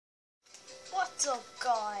What's up,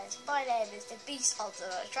 guys? My name is the bedside,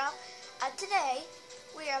 and today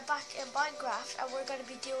we are back in Minecraft, and we're going to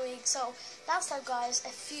be doing last time, guys,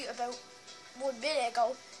 about 1 minute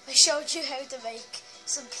ago, I showed you how to make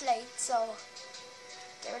some plates. So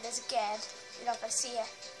there it is again. You're not going to see it.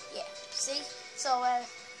 Yeah, see? So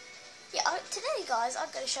today, guys, I'm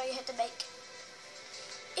going to show you how to make.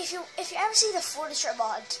 If you ever see the furniture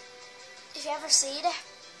mod, if you ever seen it,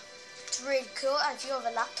 it's really cool. And if you have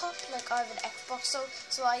a laptop, like I have an Xbox,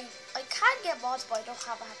 so I can get mods, but I don't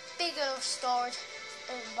have a big enough storage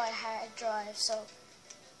in my hard drive, so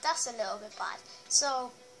that's a little bit bad.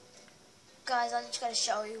 So guys, I'm just gonna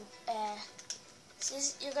show you.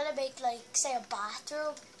 You're gonna make, like, say, a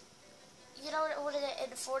bathroom. You know, in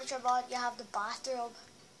the furniture mod, you have the bathroom.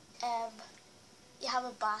 You have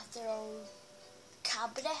a bathroom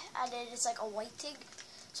cabinet, and then it's like a white thing.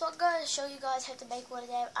 So I'm going to show you guys how to make one of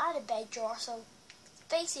them, and a bed drawer. So it's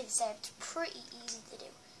basically the same. It's pretty easy to do.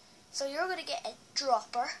 So you're going to get a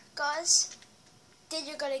dropper, guys. Then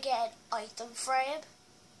you're going to get an item frame.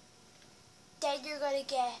 Then you're going to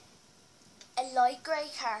get a light grey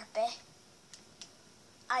carpet.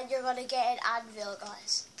 And you're going to get an anvil,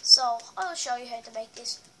 guys. So I'll show you how to make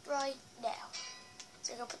this right now.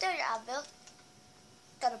 So you're going to put down your anvil.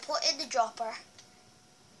 Going to put in the dropper.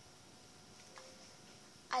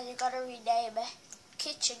 And you're going to rename it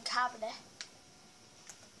kitchen cabinet.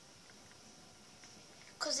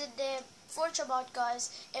 Because in the furniture mod, guys,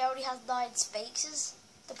 it only has 9 spaces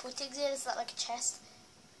to put things in. It's not like a chest.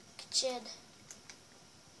 Kitchen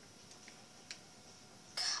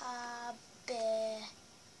cabinet.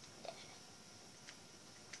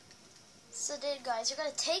 So then, guys, you're going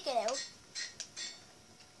to take it out.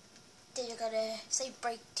 Then you're going to, say,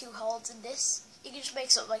 break 2 holes in this. You can just make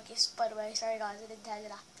something like this, by the way. Sorry, guys, I didn't tell you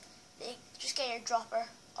that. You just get your dropper,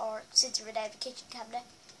 or since you renamed the kitchen cabinet,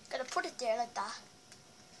 you're going to put it there like that.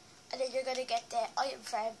 And then you're going to get the item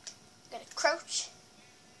frame. You're going to crouch,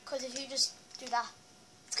 because if you just do that,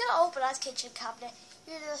 it's going to open as kitchen cabinet.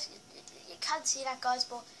 You can't see that, guys,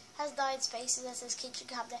 but it has 9 spaces that says kitchen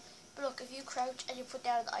cabinet. But look, if you crouch and you put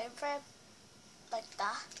down the item frame, like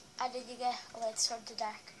that, and then you get, it's turned to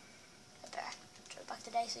dark. Better. Turn it back to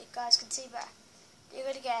day so you guys can see better. You're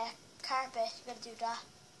going to get a carpet, you're going to do that,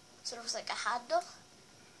 so it looks like a handle,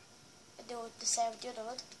 and do the same with the other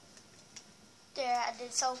one. There, and then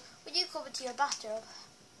so, when you come into your bathroom,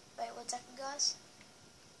 wait 1 second, guys,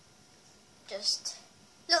 just,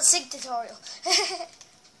 little sink tutorial.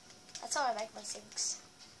 That's how I make my sinks.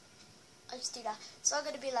 I just do that. So I'm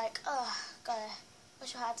going to be like, gotta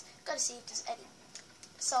wash your hands, gotta see if there's any.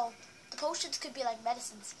 So, the potions could be like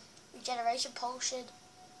medicines, regeneration potion,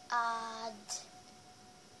 and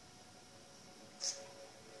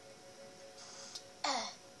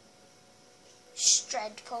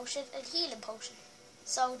strength potion and healing potion.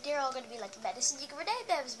 So they're all going to be like medicine. You can rename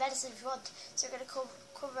them as medicine if you want. So you're going to come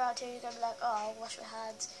around here, you're going to be like, I'll wash my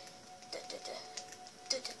hands.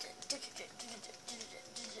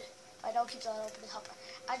 I know it keeps on opening the hopper.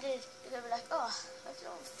 And then you're going to be like, I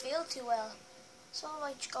don't feel too well. So I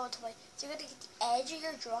might go into my, so you're going to get the edge of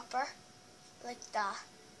your dropper like that.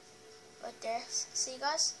 Right there. See,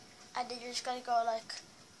 guys? And then you're just going to go like,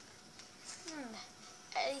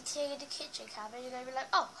 anything in the kitchen cabinet, you're going to be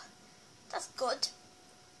like, that's good.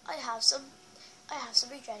 I have some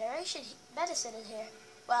regeneration medicine in here.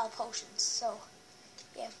 Well, potions. So,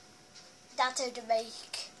 yeah. That's how to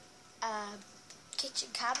make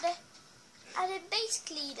kitchen cabinet. And it's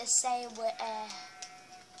basically the same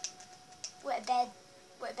with a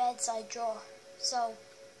bedside drawer. So,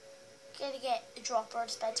 you're going to get a dropper or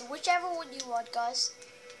dispenser, whichever one you want, guys.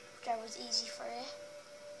 Whichever was easy for you.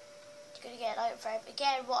 You're going to get an item frame.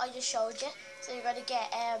 Again, what I just showed you. So you're going to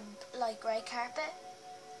get light grey carpet.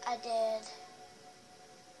 And then,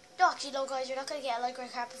 no, actually, no, guys, you're not going to get a light grey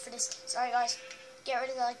carpet for this. Sorry, guys. Get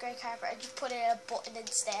rid of the light grey carpet and just put it in a button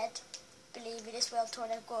instead. Believe me, this will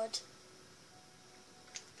turn out good.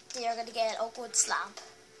 Then you're going to get an oak wood slab.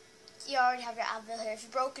 You already have your anvil here. If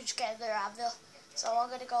you're broken, just get another anvil. So I'm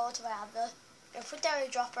going to go to my anvil. I'm going to put down your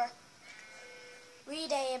dropper.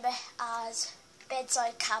 Rename it as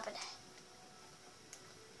bedside cabinet.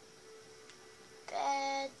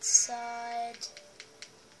 Bedside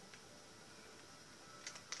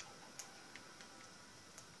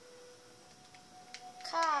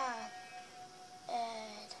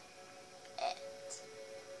cabinet.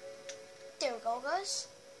 There we go, guys.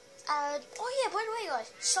 And oh yeah, by the way,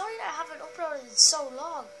 guys, sorry that I haven't uploaded in so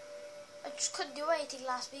long. I just couldn't do anything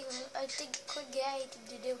last week. I couldn't get anything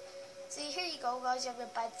to do. So here you go, guys. You have your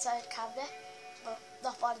bedside cabinet. Well,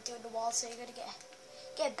 not bothered doing the wall, so you're gonna get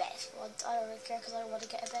a bed if you want. I don't really care because I don't want to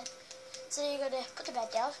get a bed. So then you're going to put the bed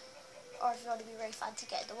down, or if you want to be very fancy,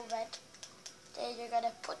 get a double bed. Then you're going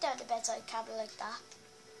to put down the bedside cabinet like that.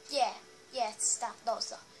 Yeah, it's that. No, it's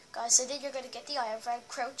not. Guys, so then you're going to get the iron frame,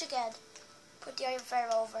 crouch again, put the iron frame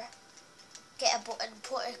over, get a button,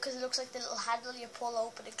 put it, because it looks like the little handle you pull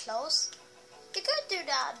open and close. You could do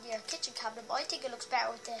that in your kitchen cabinet, but I think it looks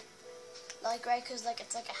better with the light grey, because like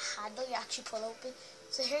it's like a handle you actually pull open.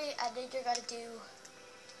 So here, and then you're going to do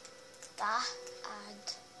that,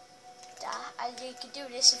 and you can do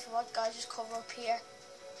this if you want, guys. Just cover up here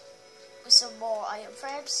with some more iron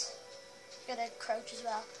frames. You're going to crouch as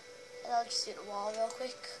well. And I'll just do the wall real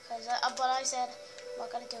quick, because but I said I'm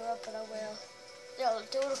not going to do it, but I will.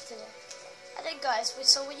 Do it up to there. And then guys,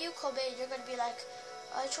 so when you come in, you're going to be like,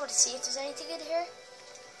 I just want to see if there's anything in here.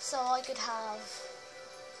 So I could have,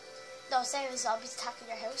 no, say if zombies attacking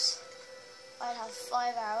your house, I'd have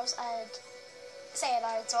 5 arrows and say an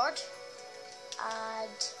iron sword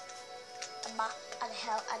and a map and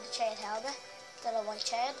a chain helmet, then a white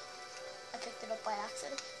chain. I picked it up by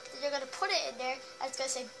accident. Then you're going to put it in there, and it's going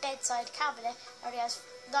to say bedside cabinet. It already has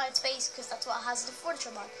 9 space because that's what it has in the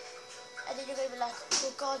furniture mod. And then you're going to be like,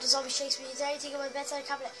 oh god, the zombie chase me. Is there anything in my bedside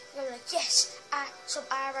cabinet? You're going to be like, yes, some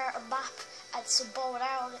armor, a map, and some bow and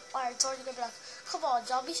arrow, iron sword. You're going to be like, come on,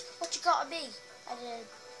 zombies, what you got on me? And then,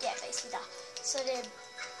 yeah, basically that. So then,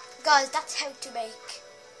 guys, that's how to make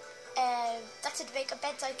a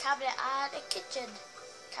bedside cabinet and a kitchen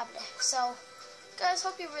cabinet. So, guys,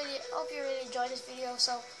 hope you really enjoyed this video.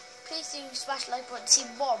 So please do smash the like button to see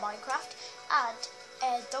more Minecraft,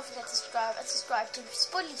 and don't forget to subscribe to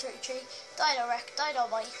Spunley33, Dino Rec, Dino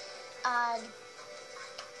Mite, and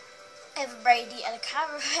Evan Brady, and I can't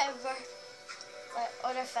remember my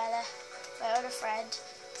other friend.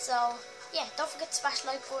 So yeah, don't forget to smash the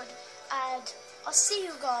like button, and I'll see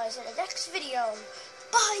you guys in the next video.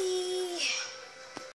 Bye.